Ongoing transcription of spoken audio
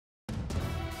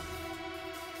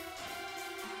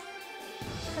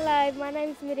Hello, my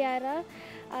name's Mereaira.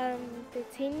 I'm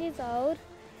 13 years old.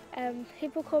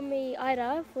 People call me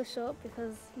Ira for short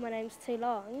because my name's too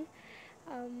long.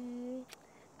 Um,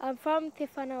 I'm from Te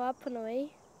Whanau Apanui,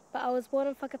 but I was born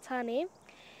in Whakatane,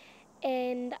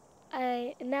 and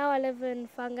now I live in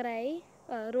Whangarei,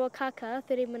 Ruakaka,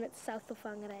 30 minutes south of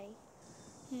Whangarei.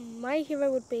 My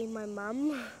hero would be my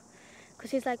mum, because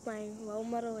she's like my role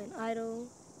model and idol,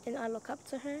 and I look up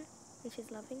to her, and she's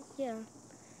loving. Yeah,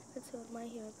 that's what my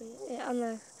hero would be. Yeah, on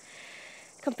the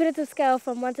competitive scale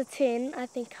from 1 to 10, I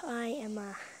think I am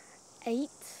a 8,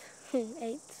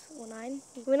 8 or 9.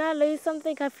 When I lose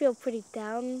something, I feel pretty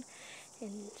down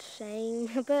and shame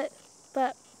a bit,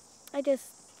 but I just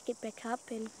get back up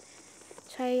and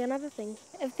try another thing.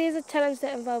 If there's a challenge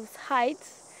that involves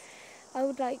heights,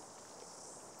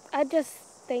 I just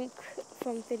think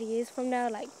from 30 years from now,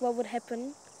 like what would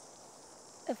happen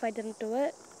if I didn't do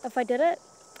it, if I did it.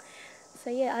 So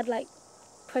yeah, I'd like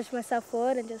push myself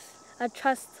forward and I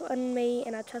trust in me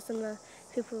and I trust in the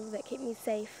people that keep me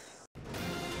safe.